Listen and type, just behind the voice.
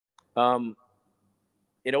Um,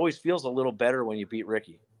 it always feels a little better when you beat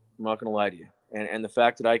Ricky. I'm not going to lie to you. And the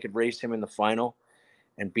fact that I could race him in the final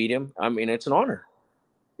and beat him, I mean, it's an honor.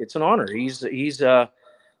 It's an honor. He's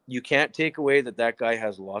you can't take away that guy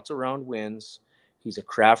has lots of round wins. He's a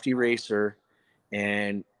crafty racer,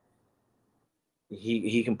 and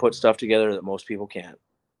he can put stuff together that most people can't.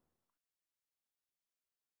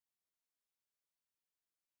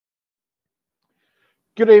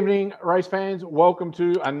 Good evening, race fans. Welcome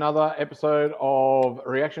to another episode of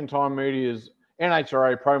Reaction Time Media's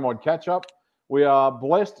NHRA Pro Mod Catch Up. We are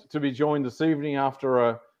blessed to be joined this evening after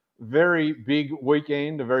a very big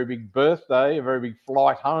weekend, a very big birthday, a very big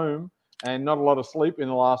flight home, and not a lot of sleep in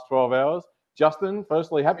the last 12 hours. Justin,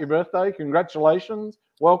 firstly, happy birthday. Congratulations.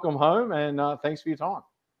 Welcome home, and thanks for your time.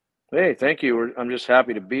 Hey, thank you. I'm just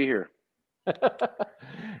happy to be here.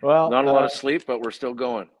 Well, not a lot of sleep, but we're still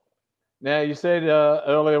going. Now, you said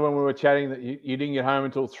earlier when we were chatting that you didn't get home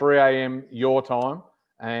until 3 a.m. your time.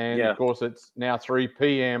 And, of course, it's now 3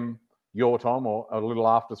 p.m. your time, or a little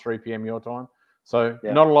after 3 p.m. your time. So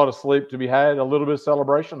not a lot of sleep to be had, a little bit of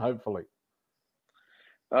celebration, hopefully.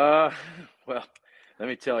 Well, let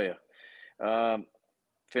me tell you.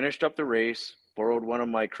 Finished up the race, borrowed one of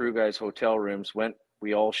my crew guys' hotel rooms,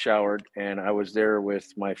 we all showered, and I was there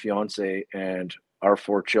with my fiance and our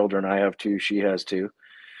 4 children. I have 2, she has 2.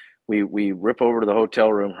 We rip over to the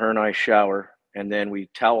hotel room, her and I shower, and then we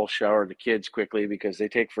towel shower the kids quickly because they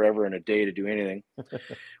take forever in a day to do anything.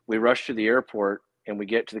 We rush to the airport, and we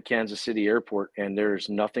get to the Kansas City airport, and there's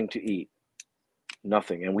nothing to eat.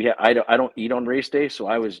 Nothing. And I don't eat on race day, so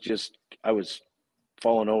I was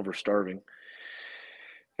falling over starving.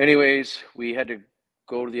 Anyways, we had to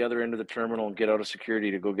go to the other end of the terminal and get out of security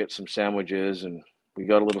to go get some sandwiches, and we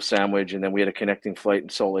got a little sandwich, and then we had a connecting flight in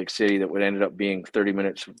Salt Lake City that would ended up being 30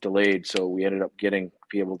 minutes delayed. So we ended up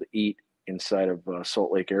be able to eat inside of Salt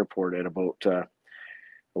Lake Airport at about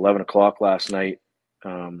 11 o'clock last night,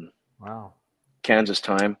 wow, Kansas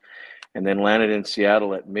time, and then landed in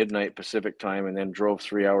Seattle at midnight Pacific time, and then drove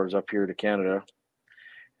 3 hours up here to Canada,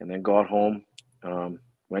 and then got home,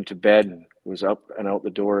 went to bed, and was up and out the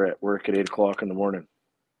door at work at 8 o'clock in the morning.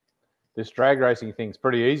 This drag racing thing's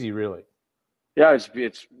pretty easy, really. Yeah,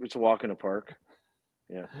 it's a walk in the park.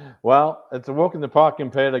 Yeah. Well, it's a walk in the park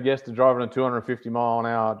compared, I guess, to driving a 250 mile an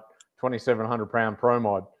hour, 2,700 pound Pro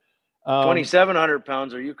Mod. 2,700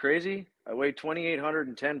 pounds? Are you crazy? I weigh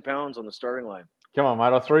 2,810 pounds on the starting line. Come on,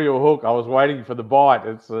 mate! I threw you a hook. I was waiting for the bite.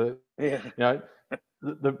 It's the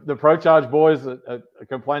Pro Charge boys are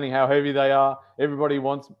complaining how heavy they are. Everybody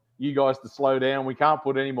wants you guys to slow down. We can't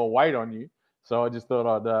put any more weight on you. So I just thought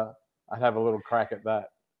I'd have a little crack at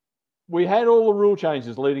that. We had all the rule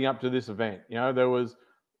changes leading up to this event. There was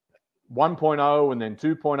 1.0 and then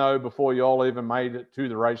 2.0 before you all even made it to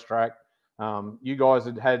the racetrack. You guys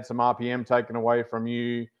had some RPM taken away from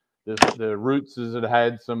you. The Roots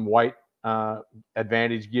had some weight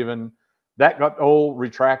advantage given. That got all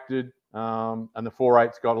retracted, and the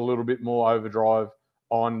 4.8s got a little bit more overdrive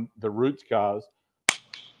on the Roots cars.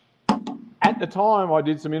 At the time, I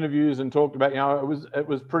did some interviews and talked about, it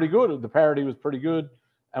was pretty good. The parity was pretty good,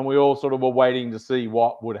 and we all sort of were waiting to see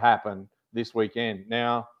what would happen this weekend.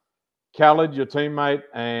 Now, Khaled, your teammate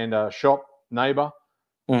and shop neighbor,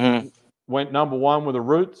 went number 1 with the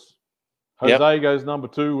Roots. Jose goes number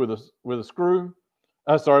 2 with a screw.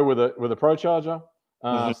 With a Pro Charger.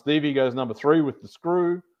 Stevie goes number 3 with the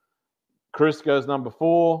screw. Chris goes number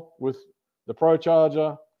 4 with the Pro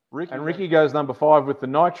Charger. Ricky goes number 5 with the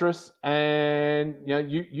nitrous. And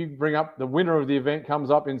you bring up the winner of the event comes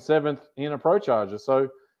up in 7th in a Pro Charger. So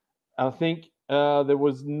I think there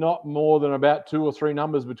was not more than about 2 or 3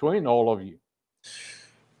 numbers between all of you.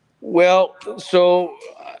 Well, so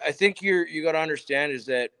I think you got to understand is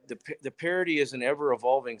that the parity is an ever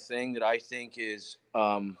evolving thing that I think is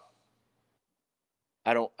I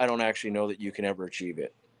don't actually know that you can ever achieve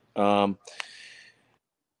it.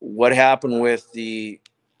 What happened with the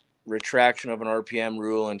retraction of an RPM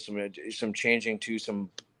rule and some changing to some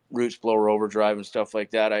Roots blower overdrive and stuff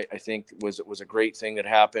like that, I think was a great thing that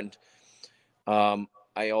happened.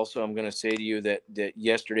 I also am going to say to you that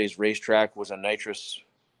yesterday's racetrack was a nitrous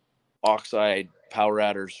oxide power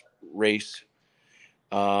adders race.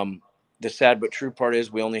 The sad but true part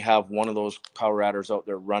is we only have one of those power adders out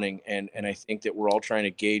there running, and I think that we're all trying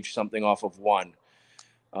to gauge something off of one.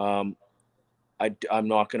 I'm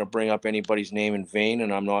not going to bring up anybody's name in vain,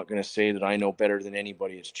 and I'm not going to say that I know better than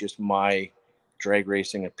anybody. It's just my drag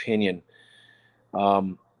racing opinion.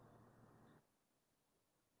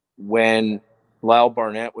 When Lyle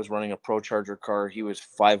Barnett was running a Pro Charger car, he was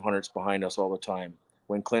 500ths behind us all the time.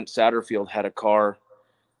 When Clint Satterfield had a car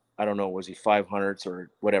I don't know, was he 500ths or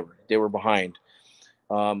whatever? They were behind.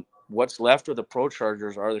 What's left of the Pro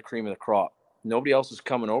Chargers are the cream of the crop. Nobody else is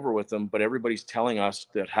coming over with them, but everybody's telling us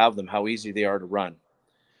that have them how easy they are to run.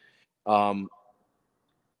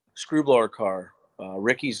 Screwblower car.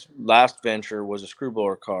 Ricky's last venture was a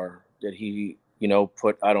screwblower car that he,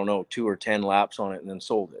 put, I don't know, 2 or 10 laps on it and then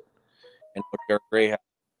sold it. And Derek Gray had.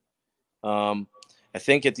 I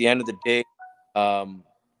think at the end of the day,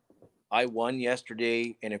 I won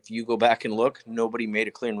yesterday, and if you go back and look, nobody made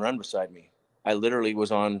a clean run beside me. I literally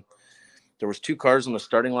was on. There was 2 cars on the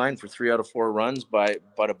starting line for 3 out of 4 runs by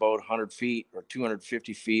about 100 feet or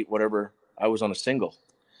 250 feet, whatever. I was on a single.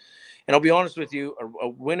 And I'll be honest with you, a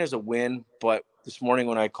win is a win. But this morning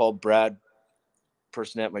when I called Brad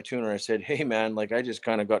Personette, my tuner, I said, hey, man, like I just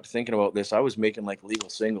kind of got to thinking about this. I was making like legal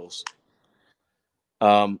singles.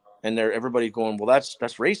 And everybody going, well,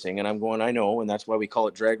 that's racing. And I'm going, I know. And that's why we call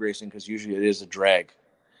it drag racing, because usually it is a drag.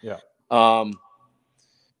 Yeah.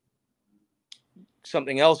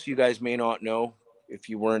 Something else you guys may not know if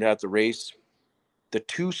you weren't at the race, the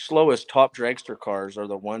 2 slowest top dragster cars are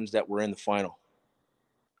the ones that were in the final.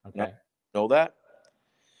 Okay. Know that?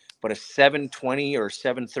 But a 720 or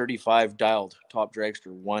 735 dialed top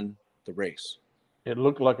dragster won the race. It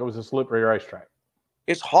looked like it was a slippery racetrack.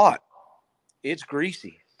 It's hot. It's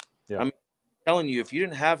greasy. Yeah. I'm telling you, if you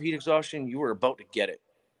didn't have heat exhaustion, you were about to get it.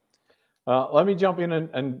 Let me jump in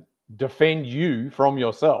and defend you from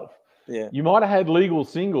yourself. Yeah. You might have had legal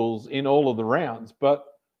singles in all of the rounds,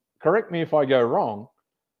 but correct me if I go wrong.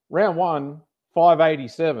 Round 1,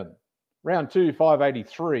 587. Round 2,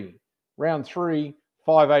 583. Round 3,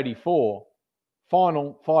 584.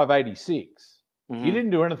 Final, 586. Mm-hmm. You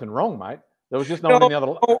didn't do anything wrong, mate. There was just no one in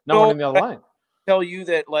the other lane. Tell you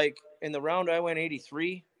that, like, in the round I went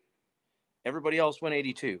 83, everybody else went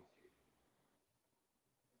 82.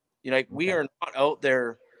 We are not out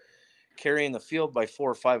there carrying the field by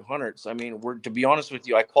 400 or 500s. I mean, to be honest with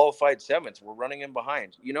you, I qualified 7th. We're running in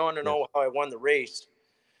behind. And to know how I won the race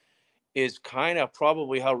is kind of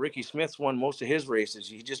probably how Ricky Smith won most of his races.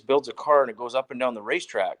 He just builds a car and it goes up and down the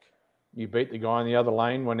racetrack. You beat the guy in the other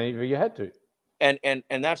lane whenever you had to. And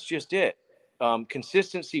that's just it.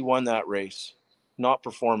 Consistency won that race, not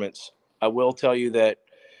performance. I will tell you that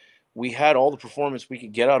we had all the performance we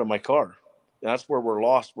could get out of my car. That's where we're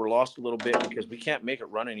lost. We're lost a little bit because we can't make it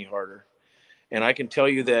run any harder. And I can tell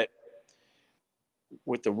you that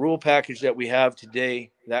with the rule package that we have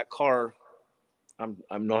today, that car,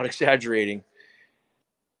 I'm not exaggerating,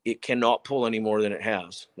 it cannot pull any more than it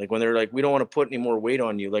has. Like when they're like, we don't want to put any more weight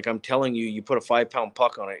on you. Like I'm telling you, you put a 5-pound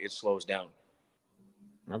puck on it, it slows down.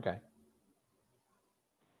 Okay.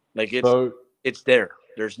 Like it's there.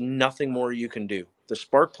 There's nothing more you can do. The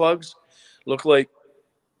spark plugs look like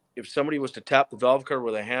if somebody was to tap the valve cover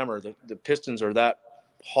with a hammer, the pistons are that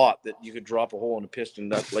hot that you could drop a hole in a piston.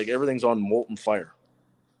 That's like everything's on molten fire.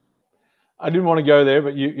 I didn't want to go there,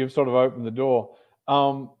 but you've sort of opened the door.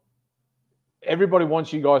 Everybody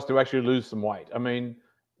wants you guys to actually lose some weight. I mean,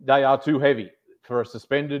 they are too heavy for a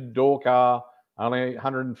suspended door car, only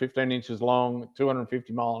 115 inches long,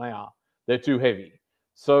 250 mile an hour. They're too heavy.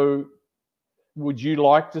 So would you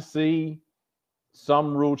like to see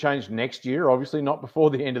some rule change next year? Obviously not before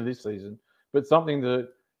the end of this season, but something to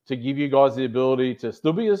give you guys the ability to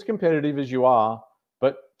still be as competitive as you are,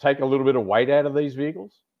 but take a little bit of weight out of these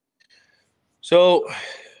vehicles? So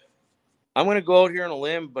I'm going to go out here on a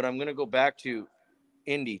limb, but I'm going to go back to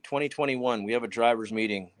Indy 2021. We have a driver's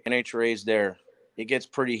meeting. NHRA is there. It gets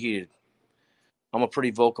pretty heated. I'm a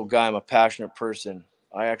pretty vocal guy. I'm a passionate person.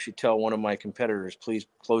 I actually tell one of my competitors, please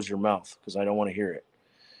close your mouth because I don't want to hear it.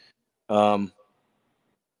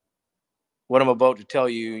 What I'm about to tell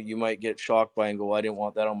you, you might get shocked by and go, I didn't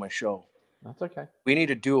want that on my show. That's okay. We need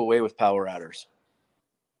to do away with power adders.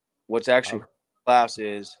 What's actually class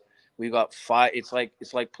is we got 5. It's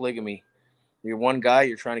like polygamy. You're one guy,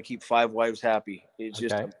 you're trying to keep 5 wives happy. It's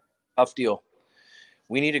just a tough deal.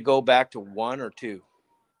 We need to go back to 1 or 2.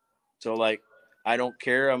 So like, I don't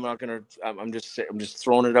care. I'm just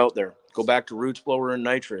throwing it out there. Go back to roots blower and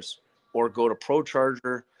nitrous, or go to Pro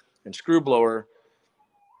Charger and screw blower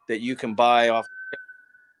that you can buy off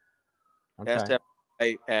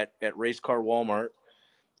SFI at Race Car Walmart,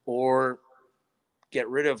 or get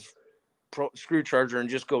rid of screw charger and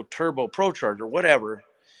just go turbo Pro Charger, whatever.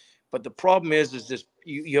 But the problem is this: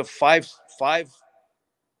 you have five.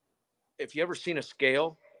 If you ever seen a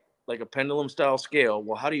scale, like a pendulum style scale,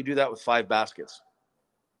 well, how do you do that with 5 baskets?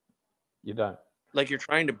 You don't. Like you're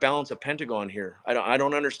trying to balance a pentagon here. I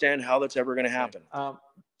don't understand how that's ever going to happen.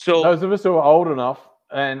 So those of us who are old enough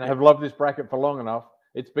and have loved this bracket for long enough,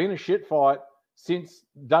 it's been a shit fight since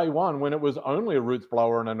day one when it was only a roots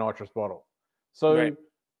blower and a nitrous bottle. So Right.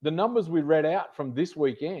 the numbers we read out from this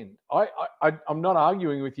weekend, I'm not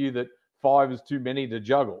arguing with you that 5 is too many to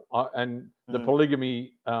juggle. And the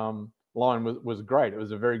polygamy line was great. It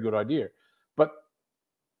was a very good idea. But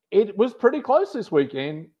it was pretty close this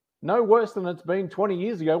weekend, no worse than it's been 20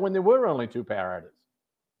 years ago when there were only 2 power adders.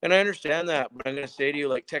 And I understand that, but I'm going to say to you,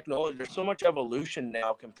 like, technology, there's so much evolution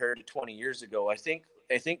now compared to 20 years ago. I think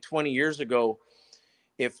 20 years ago,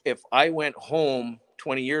 if I went home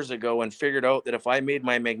 20 years ago and figured out that if I made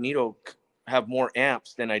my magneto have more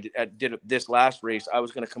amps than I did this last race, I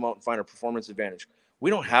was going to come out and find a performance advantage. We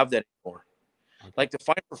don't have that anymore. Okay. Like, to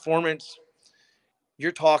find performance,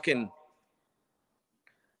 you're talking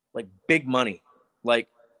like big money. Like,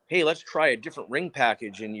 hey, let's try a different ring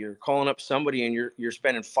package, and you're calling up somebody and you're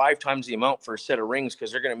spending 5 times the amount for a set of rings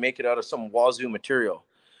because they're going to make it out of some wazoo material,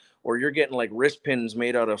 or you're getting like wrist pins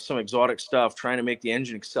made out of some exotic stuff trying to make the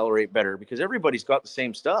engine accelerate better because everybody's got the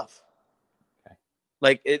same stuff. Okay.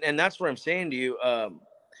 Like, and that's what I'm saying to you.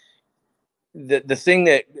 The thing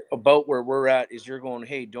that about where we're at is you're going,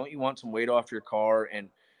 hey, don't you want some weight off your car, and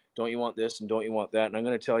don't you want this, and don't you want that? And I'm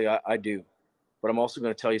going to tell you, I do, but I'm also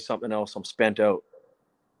going to tell you something else. I'm spent out.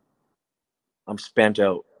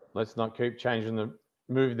 Let's not keep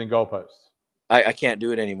moving the goalposts. I can't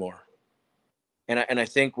do it anymore. And I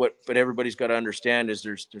think what everybody's got to understand is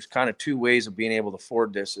there's kind of 2 ways of being able to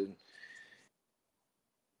afford this. And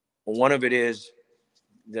one of it is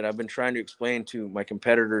that I've been trying to explain to my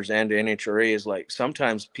competitors and to NHRA is, like,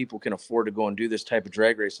 sometimes people can afford to go and do this type of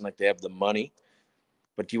drag racing, like they have the money.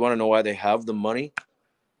 But do you want to know why they have the money?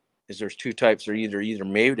 Is there's 2 types. They're either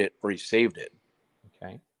made it or you saved it.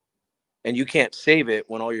 Okay. And you can't save it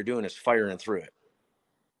when all you're doing is firing through it.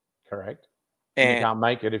 Correct. And you can't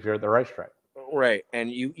make it if you're at the racetrack. Right.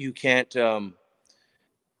 And you can't,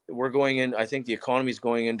 we're going in, I think the economy is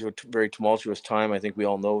going into a very tumultuous time. I think we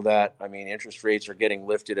all know that. I mean, interest rates are getting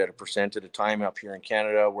lifted at 1% at a time up here in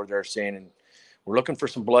Canada, where they're saying, and we're looking for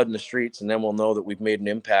some blood in the streets, and then we'll know that we've made an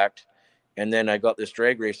impact. And then I got this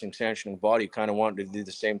drag racing sanctioning body kind of wanting to do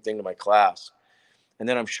the same thing to my class. And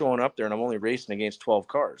then I'm showing up there and I'm only racing against 12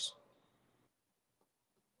 cars.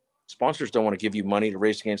 Sponsors don't want to give you money to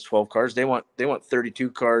race against 12 cars. They want 32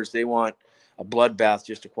 cars. They want a bloodbath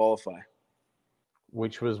just to qualify.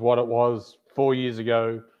 Which was what it was 4 years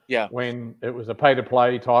ago. Yeah. When it was a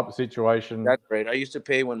pay-to-play type of situation. That's right. I used to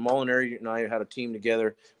pay, when Molinari and I had a team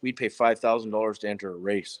together, we'd pay $5,000 to enter a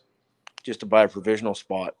race just to buy a provisional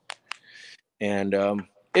spot. And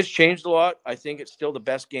it's changed a lot. I think it's still the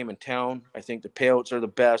best game in town. I think the payouts are the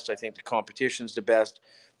best. I think the competition's the best.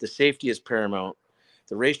 The safety is paramount.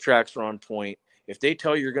 The racetracks are on point. If they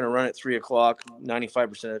tell you you're going to run at 3 o'clock, 95%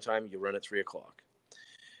 of the time you run at 3 o'clock.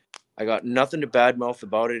 I got nothing to badmouth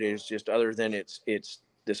about it. It's just, other than it's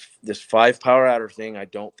this 5 power adder thing, I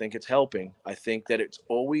don't think it's helping. I think that it's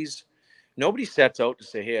always, nobody sets out to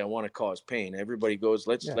say, hey, I want to cause pain. Everybody goes,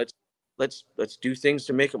 let's do things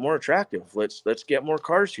to make it more attractive. Let's get more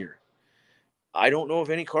cars here. I don't know of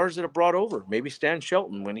any cars that have brought over. Maybe Stan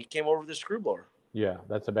Shelton when he came over with the screwblower. Yeah,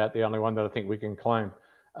 that's about the only one that I think we can claim.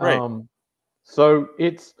 Right. So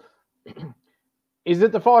it's, is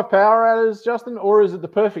it the 5 power adders, Justin, or is it the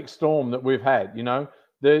perfect storm that we've had? You know,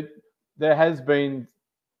 there has been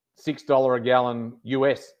 $6 a gallon,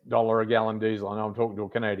 US dollar a gallon diesel. I know I'm talking to a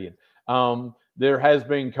Canadian. There has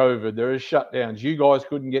been COVID. There is shutdowns. You guys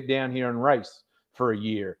couldn't get down here and race for a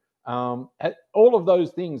year. All of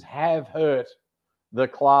those things have hurt the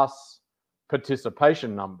class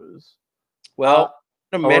participation numbers. Well,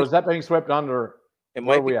 or is that being swept under?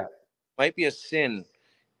 Where are we at? Might be a sin.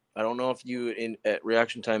 I don't know if you at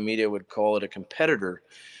Reaction Time Media would call it a competitor,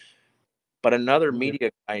 but another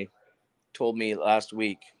media guy told me last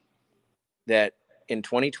week that in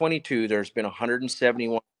 2022 there's been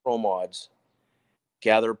 171 pro mods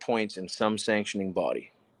gather points in some sanctioning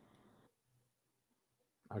body.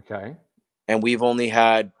 Okay. And we've only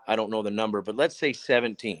had, I don't know the number, but let's say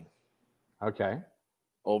 17. Okay.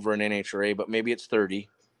 Over in NHRA, but maybe it's 30.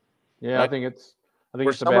 Yeah, I think it's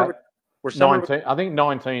about 19. I think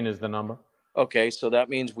 19 is the number. Okay, so that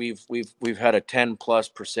means we've had a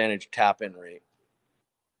 10+% tap-in rate.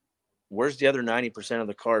 Where's the other 90% of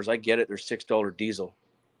the cars? I get it, they're $6 diesel.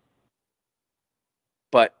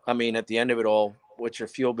 But I mean, at the end of it all, what's your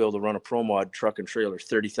fuel bill to run a pro mod truck and trailer?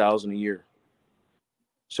 $30,000 a year.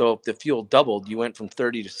 So if the fuel doubled, you went from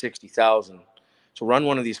 30 to 60,000. So run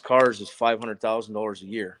one of these cars is $500,000 a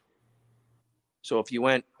year. So if you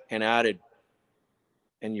went and added,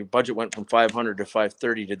 and your budget went from 500 to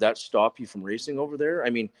 530, did that stop you from racing over there? I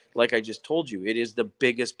mean, like I just told you, it is the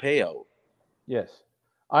biggest payout. Yes.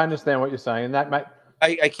 I understand what you're saying.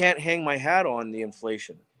 I can't hang my hat on the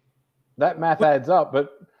inflation. That math adds up,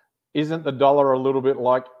 but isn't the dollar a little bit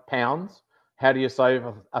like pounds? How do you save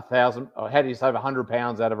 1,000? Or how do you save 100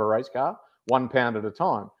 pounds out of a race car? 1 pound at a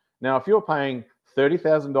time. Now, if you're paying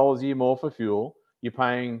 $30,000 a year more for fuel, you're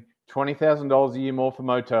paying $20,000 a year more for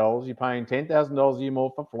motels, you're paying $10,000 a year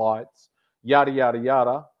more for flights, yada yada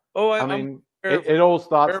yada. Oh, I mean, it all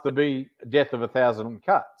starts to be death of 1,000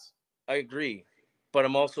 cuts. I agree, but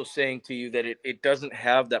I'm also saying to you that it doesn't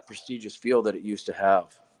have that prestigious feel that it used to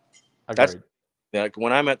have. Agreed. That's like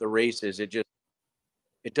when I'm at the races,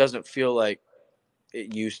 it doesn't feel like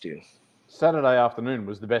it used to. Saturday afternoon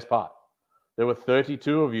was the best part. There were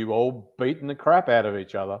 32 of you all beating the crap out of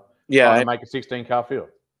each other, trying to make a 16-car field.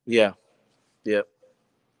 Yeah, yeah.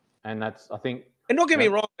 And that's, I think. And don't get me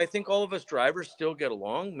wrong, I think all of us drivers still get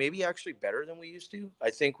along, maybe actually better than we used to. I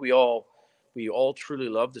think we all truly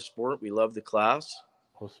love the sport. We love the class.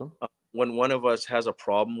 Awesome. When one of us has a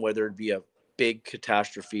problem, whether it be a big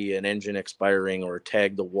catastrophe, an engine expiring, or a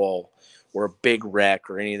tag the wall, or a big wreck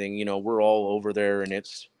or anything, you know, we're all over there, and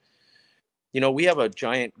it's, you know, we have a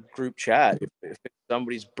giant group chat. If it's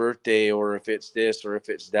somebody's birthday, or if it's this, or if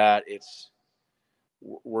it's that,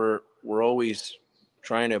 we're always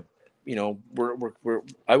trying to, you know, we're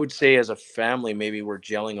I would say as a family, maybe we're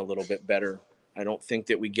gelling a little bit better. I don't think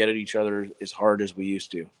that we get at each other as hard as we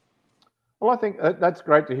used to. Well, I think that's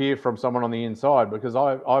great to hear from someone on the inside, because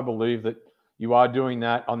I believe that you are doing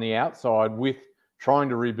that on the outside with trying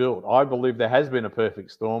to rebuild. I believe there has been a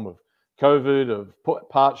perfect storm of COVID, of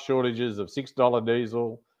parts shortages, of $6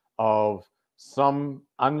 diesel, of some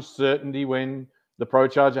uncertainty when the Pro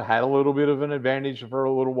Charger had a little bit of an advantage for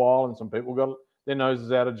a little while, and some people got their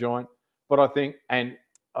noses out of joint. But I think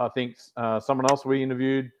someone else we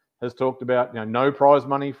interviewed has talked about, you know, no prize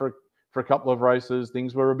money for a couple of races.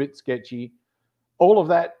 Things were a bit sketchy. All of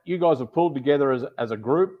that, you guys have pulled together as a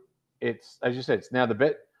group. It's, as you said, it's now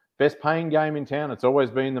the best paying game in town. It's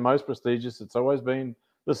always been the most prestigious. It's always been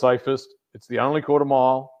the safest. It's the only quarter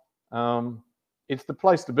mile. It's the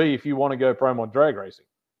place to be if you want to go pro mod drag racing.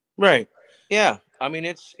 Right. Yeah. I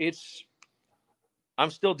mean,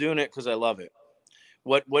 I'm still doing it because I love it.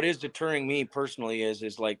 What is deterring me personally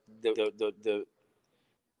is like the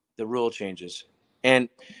rule changes. And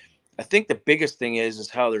I think the biggest thing is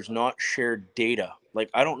how there's not shared data. Like,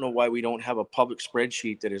 I don't know why we don't have a public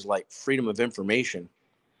spreadsheet that is like freedom of information,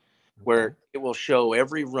 where it will show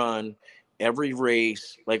every run, every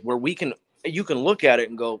race, like where you can look at it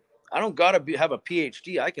and go, I don't got to have a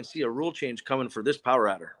PhD. I can see a rule change coming for this power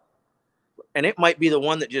adder. And it might be the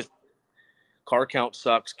one that just car count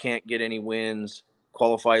sucks, can't get any wins,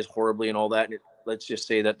 qualifies horribly and all that. And let's just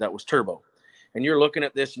say that was turbo. And you're looking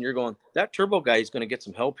at this and you're going, that turbo guy is going to get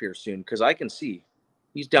some help here soon, because I can see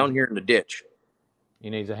he's down here in the ditch. He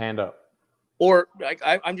needs a hand up. Or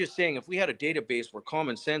I'm just saying, if we had a database where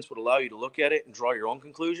common sense would allow you to look at it and draw your own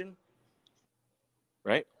conclusion,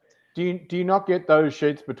 right? Do you not get those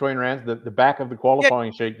sheets between rounds? The back of the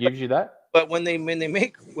qualifying sheet gives you that? But when they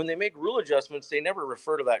make rule adjustments, they never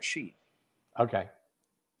refer to that sheet. Okay.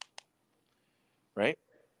 Right?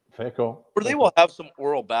 Fair call. Or they will have some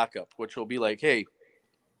oral backup, which will be like, hey,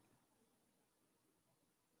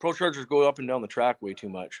 Pro Chargers go up and down the track way too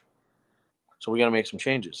much, so we got to make some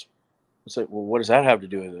changes. It's like, well, what does that have to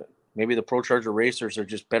do with it? Maybe the Pro Charger racers are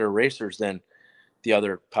just better racers than the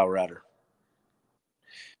other power adder.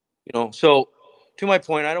 You know, so to my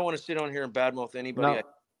point, I don't want to sit on here and badmouth anybody. No. I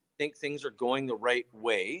think things are going the right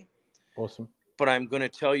way. Awesome. But I'm going to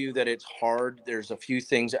tell you that it's hard. There's a few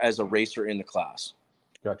things as a racer in the class.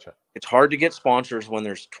 Gotcha. It's hard to get sponsors when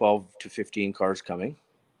there's 12 to 15 cars coming.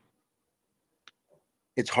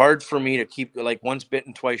 It's hard for me to keep, like, once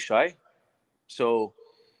bitten, twice shy. So,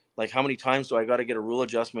 like, how many times do I got to get a rule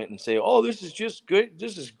adjustment and say, oh, this is just good.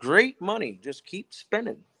 This is great money. Just keep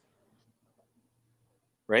spending.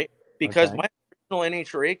 Right? Because my original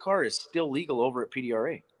NHRA car is still legal over at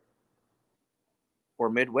PDRA or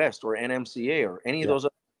Midwest or NMCA or any of those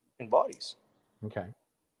other bodies. Okay.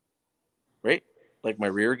 Right? Like my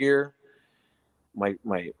rear gear, my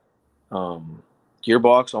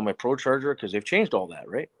gearbox on my Pro Charger, because they've changed all that,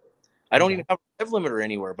 right? I don't even have a rev limiter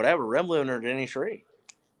anywhere, but I have a rev limiter at NHRA.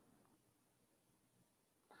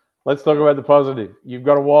 Let's talk about the positive. You've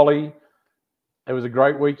got a Wally. It was a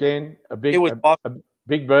great weekend. A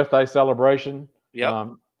big birthday celebration. Yeah.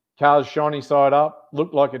 Car's shiny side up.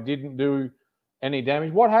 Looked like it didn't do any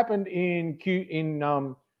damage. What happened in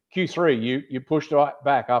Q3? You pushed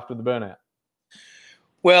back after the burnout.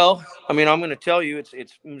 Well, I mean, I'm going to tell you,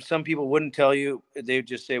 it's some people wouldn't tell you. They'd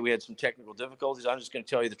just say we had some technical difficulties. I'm just going to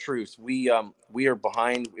tell you the truth. We are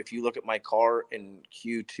behind. If you look at my car in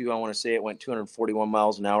Q2, I want to say it went 241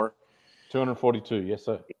 miles an hour. 242, yes,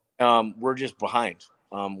 sir. We're just behind.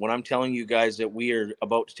 When I'm telling you guys that we are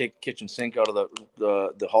about to take the kitchen sink out of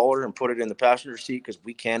the hauler and put it in the passenger seat because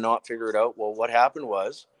we cannot figure it out. Well, what happened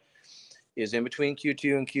is in between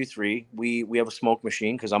Q2 and Q3, we have a smoke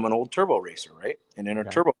machine because I'm an old turbo racer, right? And in a Okay.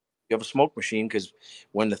 turbo, you have a smoke machine because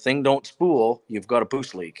when the thing don't spool, you've got a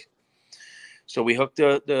boost leak. So we hooked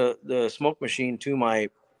the smoke machine to my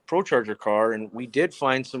Pro Charger car, and we did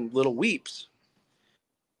find some little weeps.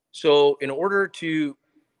 So in order to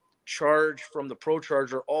charge from the Pro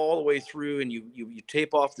Charger all the way through, and you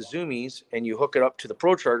tape off the zoomies and you hook it up to the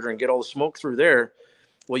Pro Charger and get all the smoke through there.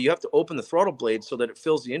 Well, you have to open the throttle blade so that it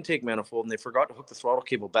fills the intake manifold, and they forgot to hook the throttle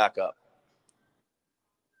cable back up.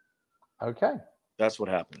 Okay. That's what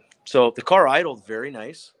happened. So the car idled very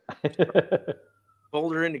nice.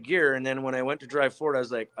 Pulled her into gear, and then when I went to drive forward, I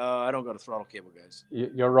was like, I don't got a throttle cable, guys.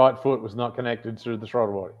 Your right foot was not connected to the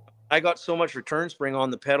throttle body. I got so much return spring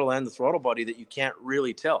on the pedal and the throttle body that you can't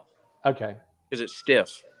really tell. Okay. Because it's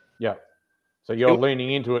stiff. Yeah. So you're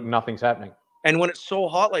leaning into it and nothing's happening. And when it's so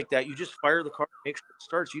hot like that, you just fire the car, make sure it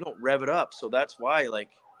starts. You don't rev it up. So that's why,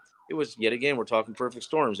 it was yet again, we're talking perfect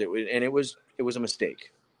storms. It was a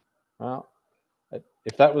mistake. Well,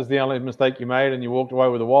 if that was the only mistake you made and you walked away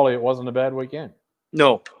with a Wally, it wasn't a bad weekend.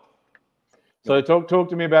 No. So talk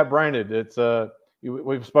to me about Brainerd. It's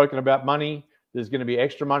we've spoken about money. There's going to be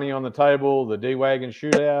extra money on the table. The D-Wagon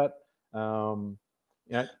shootout. How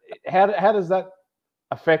does that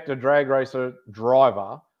affect a drag racer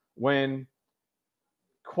driver when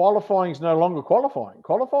qualifying is no longer qualifying?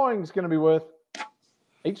 Qualifying is going to be worth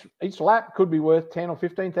each lap could be worth $10,000 or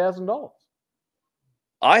 $15,000.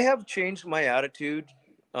 I have changed my attitude.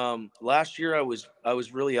 Last year I was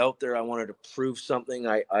really out there. I wanted to prove something.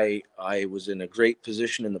 I was in a great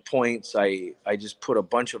position in the points. I just put a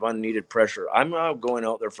bunch of unneeded pressure. I'm not going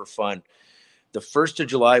out there for fun. The 1st of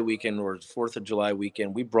July weekend or 4th of July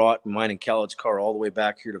weekend, we brought mine and Khaled's car all the way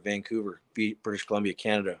back here to Vancouver, British Columbia,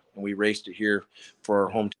 Canada, and we raced it here for our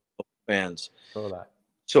hometown fans. Saw that.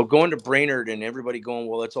 So going to Brainerd and everybody going,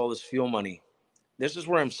 well, that's all this fuel money. This is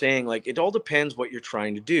where I'm saying, it all depends what you're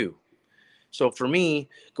trying to do. So for me,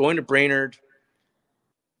 going to Brainerd,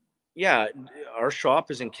 yeah, our shop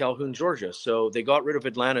is in Calhoun, Georgia. So they got rid of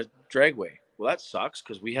Atlanta Dragway. Well, that sucks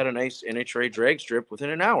because we had a nice NHRA drag strip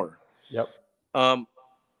within an hour. Yep. I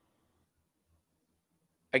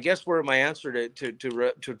guess where my answer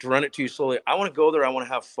to run it to you slowly, I want to go there. I want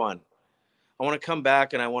to have fun. I want to come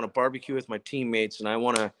back and I want to barbecue with my teammates, and I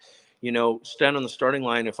want to, stand on the starting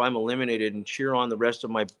line if I'm eliminated and cheer on the rest of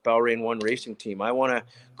my Bahrain One racing team. I want to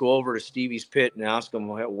go over to Stevie's pit and ask him,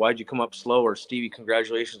 why'd you come up slow? Or Stevie,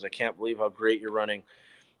 congratulations. I can't believe how great you're running.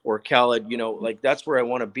 Or Khaled, that's where I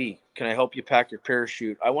want to be. Can I help you pack your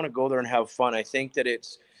parachute? I want to go there and have fun. I think that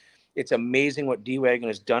it's amazing what D-Wagon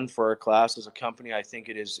has done for our class as a company. I think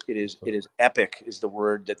it is epic is the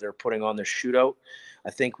word that they're putting on this shootout. I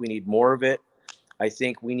think we need more of it. I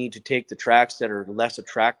think we need to take the tracks that are less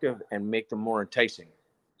attractive and make them more enticing.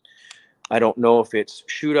 I don't know if it's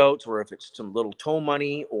shootouts or if it's some little tow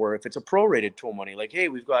money or if it's a prorated tow money. Like, hey,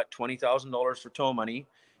 we've got $20,000 for tow money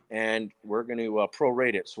and we're going to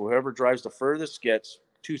prorate it. So whoever drives the furthest gets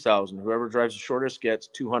 $2,000. Whoever drives the shortest gets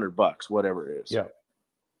 $200, whatever it is. Yeah.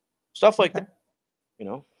 Stuff like that,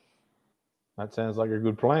 That sounds like a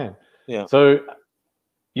good plan. Yeah. So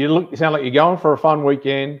you sound like you're going for a fun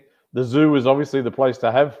weekend. The zoo is obviously the place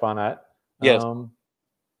to have fun at. Yes.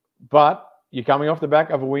 But you're coming off the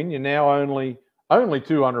back of a win. You're now only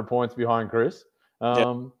 200 points behind Chris.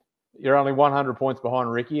 You're only 100 points behind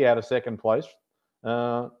Ricky out of second place.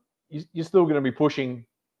 You're still going to be pushing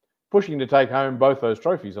to take home both those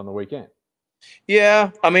trophies on the weekend.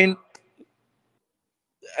 Yeah, I mean,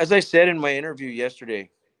 as I said in my interview yesterday,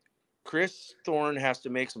 Chris Thorne has to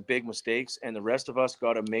make some big mistakes, and the rest of us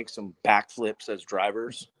got to make some backflips as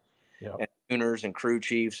drivers, and tuners, and crew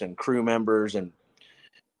chiefs, and crew members, and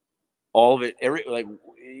all of it.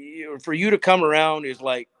 For you to come around is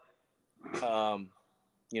like, the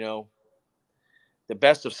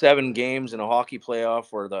best of 7 games in a hockey playoff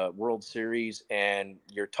or the World Series, and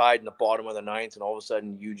you're tied in the bottom of the 9th, and all of a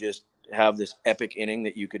sudden you just have this epic inning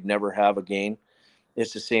that you could never have again.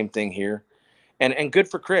 It's the same thing here. And good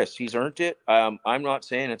for Chris. He's earned it. I'm not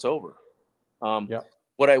saying it's over.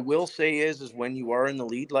 What I will say is when you are in the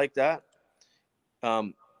lead like that,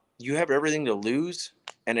 you have everything to lose,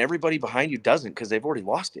 and everybody behind you doesn't because they've already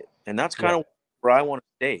lost it. And that's kind of where I want to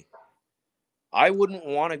stay. I wouldn't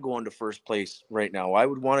want to go into first place right now. I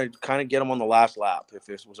would want to kind of get him on the last lap if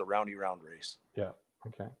this was a roundy round race. Yeah.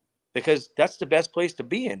 Okay. Because that's the best place to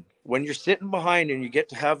be in when you're sitting behind and you get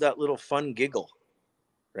to have that little fun giggle,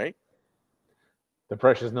 right? The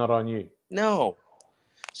pressure's not on you. No. Yeah.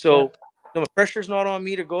 So the pressure's not on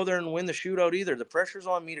me to go there and win the shootout either. The pressure's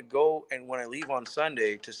on me to go, and when I leave on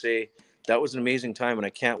Sunday, to say that was an amazing time and I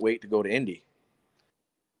can't wait to go to Indy.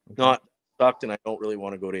 Okay. Not sucked and I don't really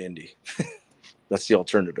want to go to Indy. That's the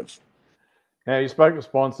alternative. Now, you spoke to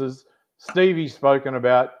sponsors. Stevie's spoken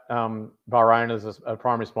about Bahrain as a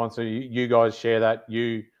primary sponsor. You guys share that.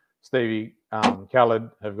 You, Stevie, Khaled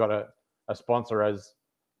have got a sponsor as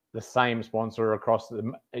the same sponsor across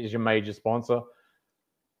as your major sponsor.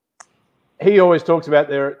 He always talks about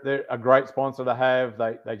they're a great sponsor to have.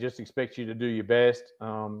 They just expect you to do your best.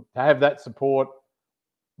 To have that support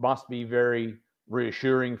must be very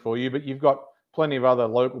reassuring for you. But you've got plenty of other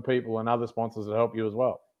local people and other sponsors that help you as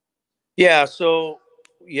well. Yeah. So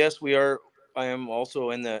yes, we are. I am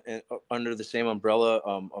also under the same umbrella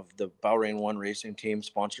of the Bahrain One Racing Team,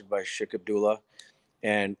 sponsored by Sheikh Abdullah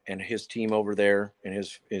and his team over there in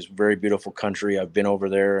his very beautiful country. I've been over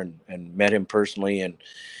there and met him personally and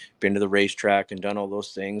been to the racetrack and done all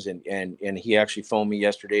those things. And he actually phoned me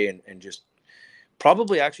yesterday and just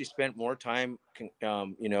probably actually spent more time,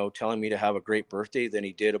 telling me to have a great birthday than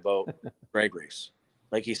he did about drag race.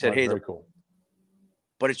 Like he said, That's hey, very cool.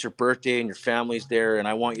 but it's your birthday and your family's there, and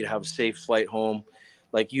I want you to have a safe flight home.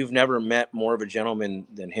 Like you've never met more of a gentleman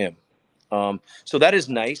than him. So that is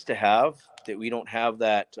nice to have, that we don't have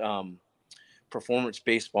that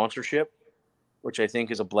performance-based sponsorship, which I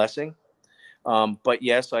think is a blessing. But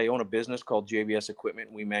yes, I own a business called JBS Equipment.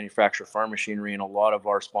 And we manufacture farm machinery, and a lot of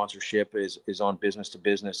our sponsorship is on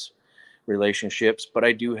business-to-business relationships. But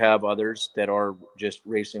I do have others that are just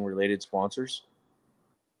racing-related sponsors.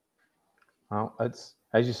 Well, it's,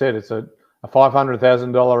 as you said, it's a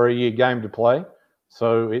 $500,000 a year game to play.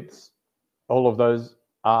 So it's all of those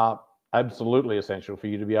are absolutely essential for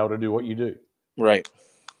you to be able to do what you do. Right.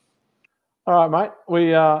 All right, mate.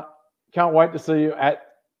 We can't wait to see you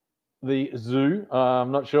at the zoo.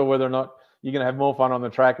 I'm not sure whether or not you're going to have more fun on the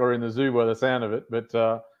track or in the zoo by the sound of it, but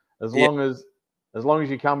as long as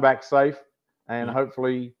you come back safe and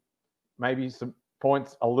hopefully maybe some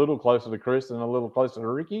points a little closer to Chris and a little closer to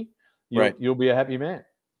Ricky, you'll be a happy man.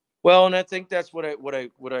 Well, and I think that's what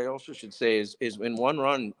I also should say is in one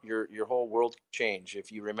run your whole world can change.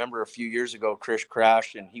 If you remember a few years ago, Chris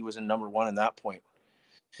crashed and he was in number one at that point.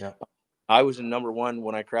 Yeah. I was in number one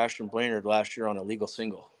when I crashed in Brainerd last year on a legal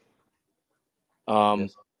single.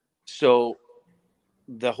 Yes. So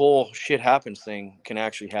the whole shit happens thing can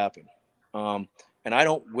actually happen. And I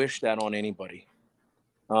don't wish that on anybody.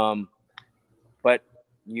 But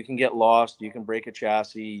you can get lost, you can break a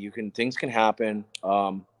chassis, things can happen.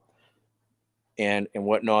 And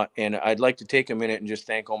whatnot. And I'd like to take a minute and just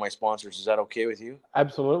thank all my sponsors. Is that okay with you?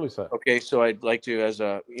 Absolutely, sir. Okay, so I'd like to,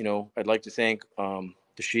 I'd like to thank the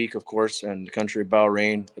Sheik, of course, and the country of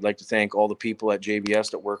Bahrain. I'd like to thank all the people at JBS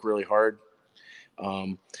that work really hard.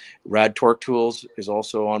 Rad Torque Tools is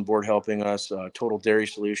also on board helping us. Total Dairy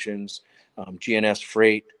Solutions, GNS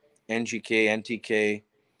Freight, NGK, NTK,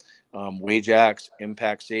 Wajax,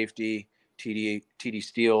 Impact Safety, TD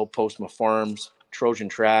Steel, Postma Farms, Trojan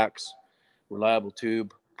Tracks, Reliable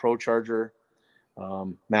Tube, Pro Charger,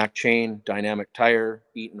 Mac Chain, Dynamic Tire,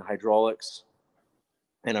 Eaton Hydraulics,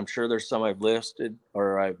 and I'm sure there's some I've listed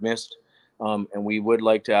or I've missed. And we would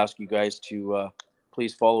like to ask you guys to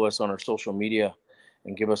please follow us on our social media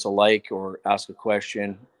and give us a like or ask a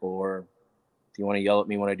question, or if you want to yell at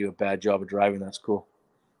me when I do a bad job of driving, that's cool.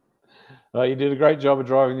 You did a great job of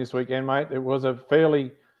driving this weekend, mate. It was a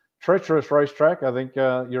fairly treacherous racetrack. I think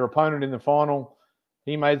your opponent in the final,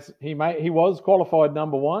 he was qualified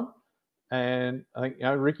number one, and I think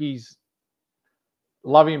Ricky's,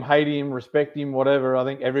 love him, hate him, respect him, whatever. I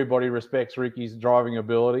think everybody respects Ricky's driving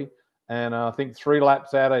ability, and I think 3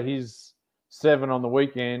 laps out of his 7 on the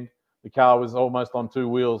weekend, the car was almost on 2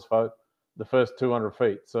 wheels for the first 200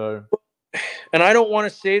 feet. So. And I don't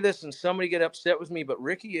want to say this and somebody get upset with me, but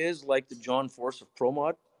Ricky is like the John Force of Pro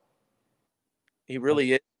Mod. He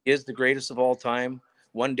really is. He is the greatest of all time.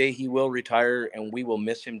 One day he will retire, and we will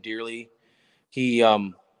miss him dearly.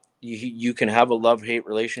 You can have a love-hate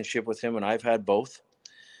relationship with him, and I've had both.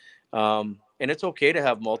 And it's okay to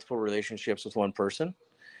have multiple relationships with one person.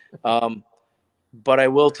 But I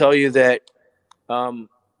will tell you that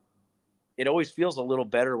it always feels a little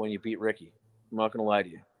better when you beat Ricky. I'm not going to lie to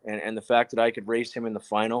you. And the fact that I could race him in the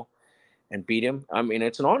final and beat him, I mean,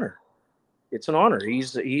 it's an honor. It's an honor.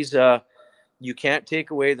 You can't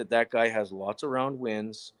take away that guy has lots of round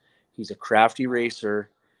wins. He's a crafty racer,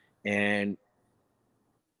 and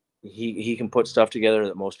he can put stuff together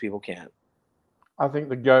that most people can't. I think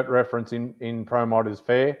the GOAT reference in Pro Mod is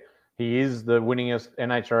fair. He is the winningest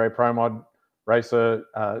NHRA Pro Mod racer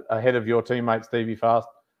ahead of your teammate Stevie Fast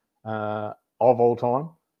of all time.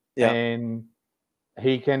 Yeah. And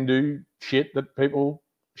he can do shit that people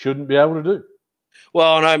shouldn't be able to do.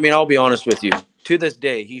 Well, and I mean, I'll be honest with you. To this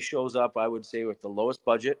day, he shows up, I would say, with the lowest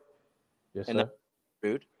budget. Yes, and sir.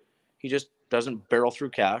 Food. He just doesn't barrel through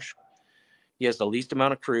cash. He has the least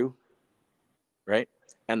amount of crew, right?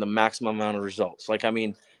 And the maximum amount of results. Like, I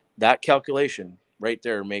mean, that calculation right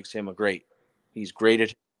there makes him a great. He's great at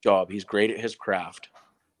his job. He's great at his craft.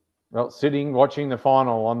 Well, sitting watching the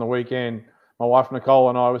final on the weekend, my wife Nicole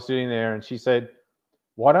and I were sitting there, and she said,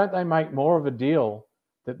 "Why don't they make more of a deal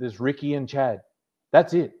that there's Ricky and Chad?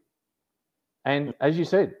 That's it." And as you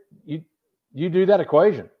said, you do that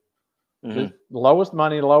equation. The lowest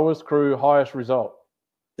money, lowest crew, highest result.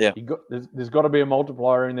 Yeah. There's got to be a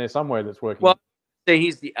multiplier in there somewhere that's working. Well, say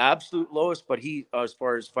he's the absolute lowest, but he, as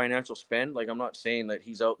far as financial spend, like, I'm not saying that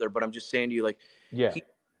he's out there, but I'm just saying to you, like, yeah,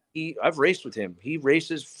 I've raced with him. He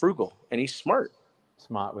races frugal and he's smart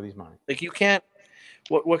with his money. Like, you can't.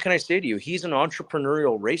 What can I say to you? He's an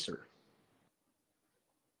entrepreneurial racer.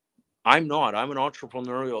 I'm not. I'm an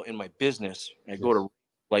entrepreneurial in my business. I go to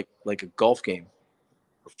like a golf game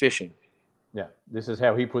or fishing. Yeah, this is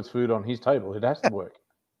how he puts food on his table. It has to work.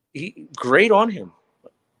 Great on him.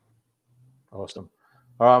 Awesome.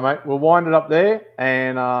 All right, mate. We'll wind it up there,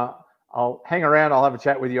 and I'll hang around. I'll have a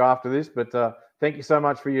chat with you after this. But thank you so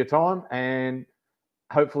much for your time, and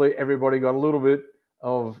hopefully everybody got a little bit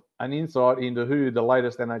of an insight into who the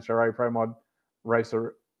latest NHRA Pro Mod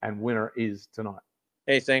racer and winner is tonight.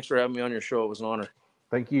 Hey, thanks for having me on your show. It was an honor.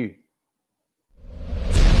 Thank you.